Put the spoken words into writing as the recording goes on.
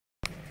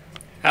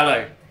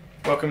Hello,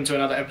 welcome to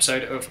another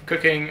episode of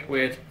Cooking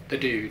with the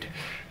Dude.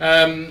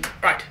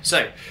 Right,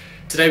 so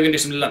today we're going to do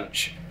some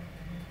lunch.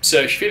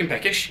 So if you're feeling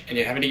peckish and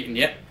you haven't eaten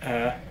yet,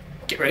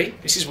 get ready.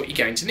 This is what you're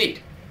going to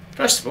need.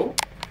 First of all,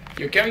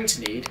 you're going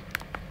to need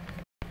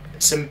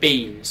some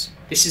beans.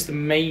 This is the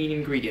main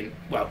ingredient.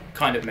 Well,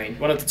 kind of main.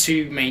 One of the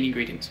two main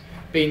ingredients.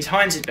 Beans,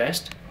 Heinz is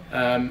best.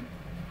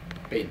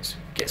 Beans.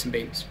 Get some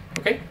beans.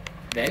 Okay?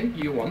 Then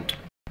you want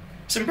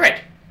some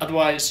bread.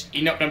 Otherwise,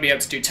 you're not going to be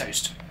able to do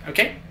toast.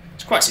 Okay?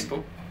 It's quite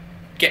simple.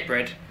 Get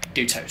bread,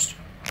 do toast.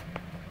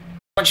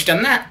 Once you've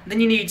done that, then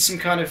you need some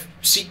kind of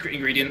secret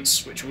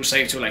ingredients, which we'll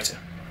save till later.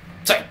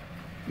 So,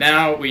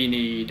 now we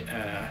need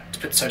to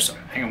put the toast on.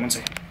 Hang on one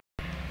second.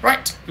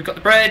 Right, we've got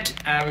the bread,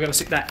 and we're going to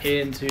stick that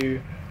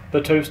into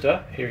the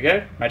toaster. Here we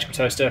go, magical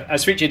toaster,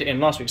 as featured in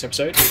last week's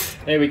episode.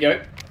 There we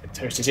go, the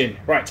toast is in.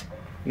 Right,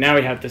 now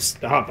we have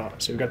the hard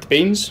part. So we've got the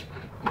beans.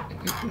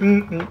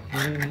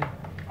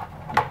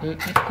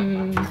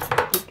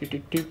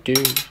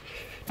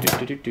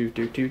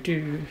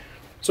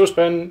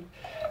 Saucepan.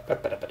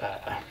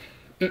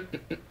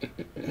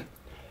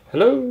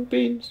 Hello,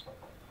 beans.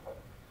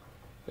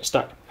 They're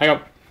stuck. Hang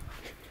on.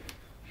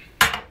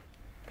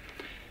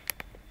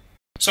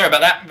 Sorry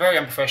about that. Very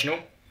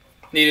unprofessional.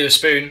 Needed a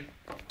spoon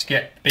to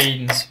get the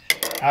beans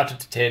out of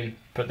the tin,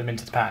 put them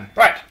into the pan.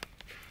 Right.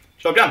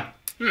 Job done.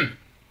 Right.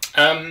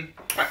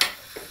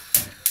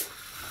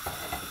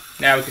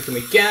 Now we're cooking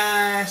with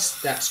gas.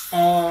 That's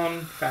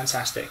on.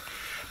 Fantastic.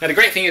 Now the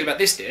great thing is about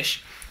this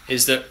dish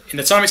is that in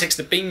the time it takes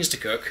the beans to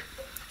cook,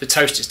 the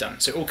toast is done.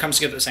 So it all comes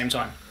together at the same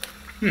time.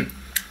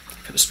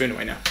 Put the spoon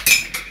away now.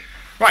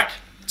 Right,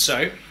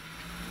 so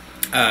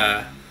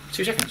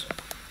 2 seconds.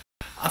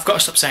 I've got to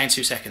stop saying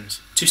 2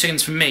 seconds. 2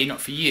 seconds for me,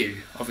 not for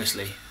you,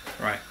 obviously.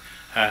 Right.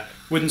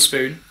 Wooden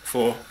spoon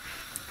for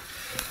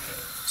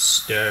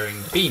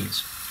stirring the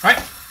beans.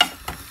 Right?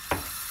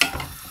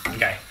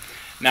 Okay.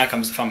 Now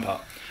comes the fun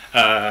part.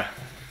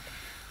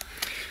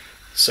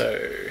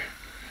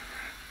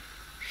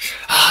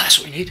 That's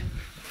what we need.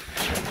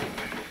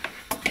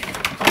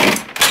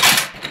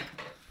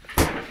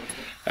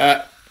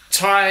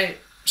 Thai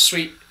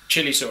sweet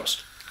chili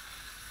sauce.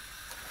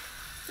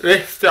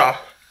 This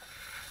stuff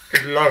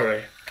is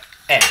lovely.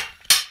 Yeah,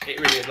 it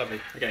really is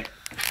lovely. Okay.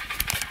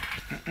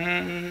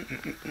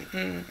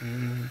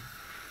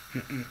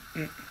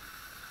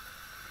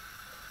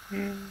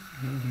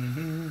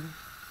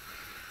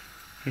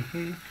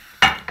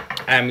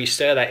 And we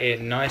stir that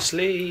in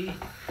nicely.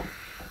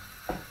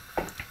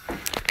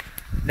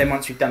 Then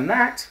once we've done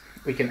that,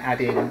 we can add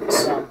in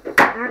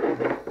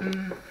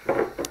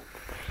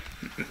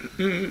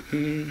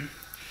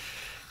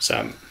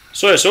some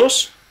soy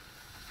sauce.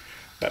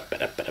 That's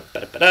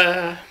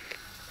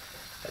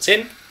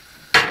in.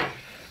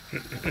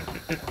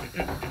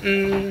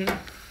 And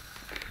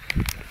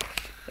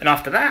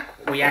after that,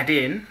 we add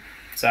in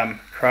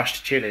some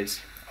crushed chilies.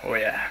 Oh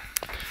yeah.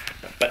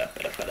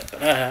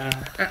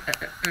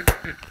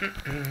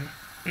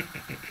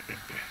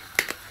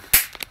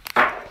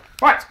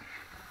 Right.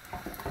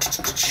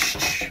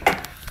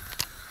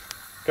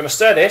 Gonna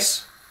stir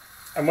this,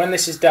 and when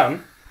this is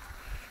done,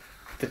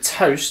 the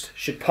toast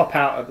should pop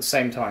out at the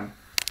same time.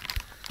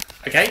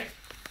 Okay?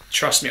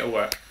 Trust me, it'll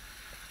work.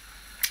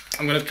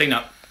 I'm gonna clean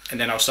up,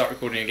 and then I'll start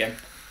recording again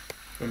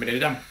when we're nearly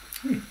done.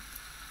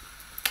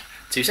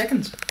 2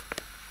 seconds.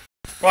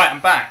 Right,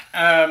 I'm back.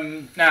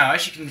 Now,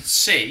 as you can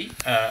see,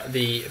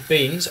 the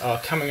beans are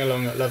coming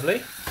along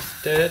lovely.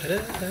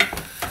 They're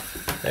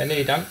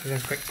nearly done.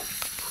 Quick.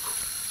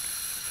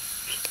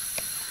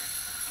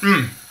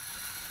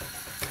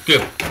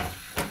 Good.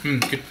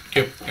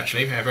 Good.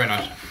 Actually, yeah, very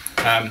nice.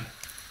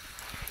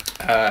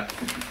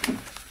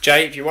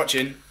 Jay, if you're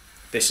watching,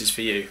 this is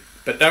for you.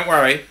 But don't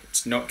worry,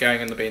 it's not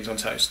going on the beans on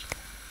toast.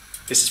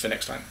 This is for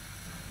next time.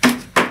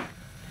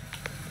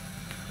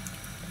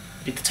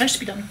 Need the toast to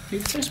be done.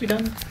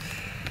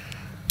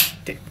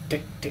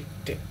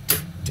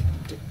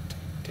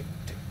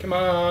 Come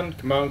on.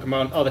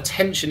 Oh, the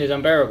tension is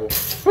unbearable.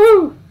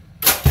 Woo!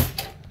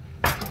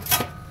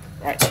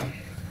 Right.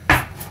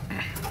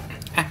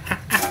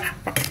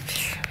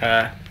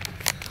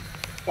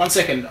 1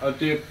 second, I'll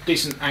do a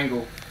decent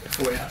angle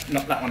for you.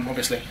 Not that one,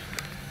 obviously.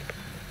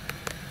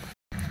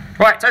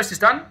 Right, toast is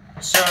done.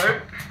 So,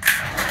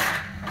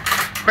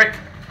 quick.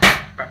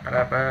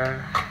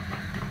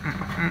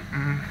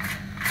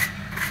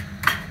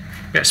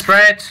 Bit of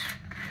spread.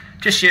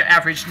 Just your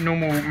average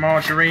normal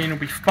margarine will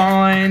be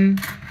fine.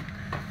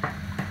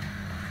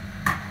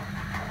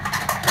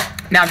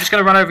 Now I'm just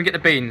going to run over and get the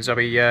beans. I'll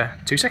be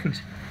 2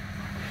 seconds.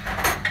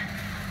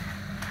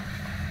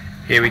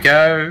 Here we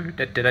go.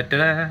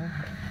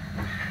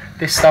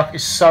 This stuff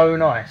is so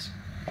nice.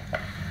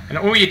 And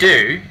all you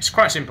do, it's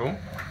quite simple.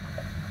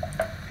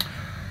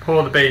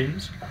 Pour the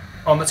beans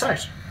on the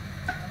toast.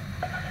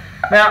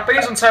 Now,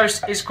 beans on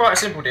toast is quite a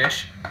simple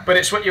dish, but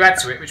it's what you add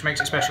to it which makes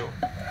it special.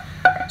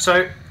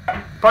 So,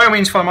 by all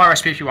means follow my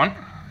recipe if you want.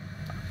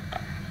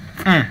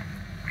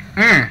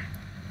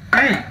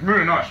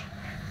 Really nice.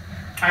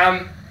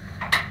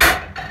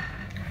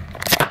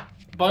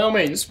 By all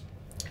means,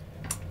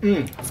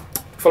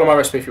 Follow my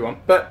recipe if you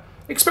want, but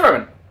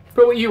experiment.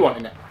 Put what you want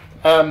in it.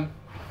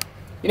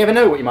 You never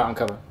know what you might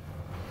uncover.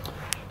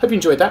 Hope you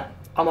enjoyed that.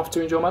 I'm off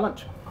to enjoy my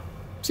lunch.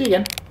 See you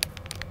again.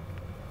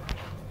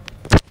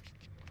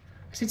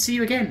 I said see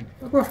you again.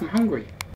 I'm hungry.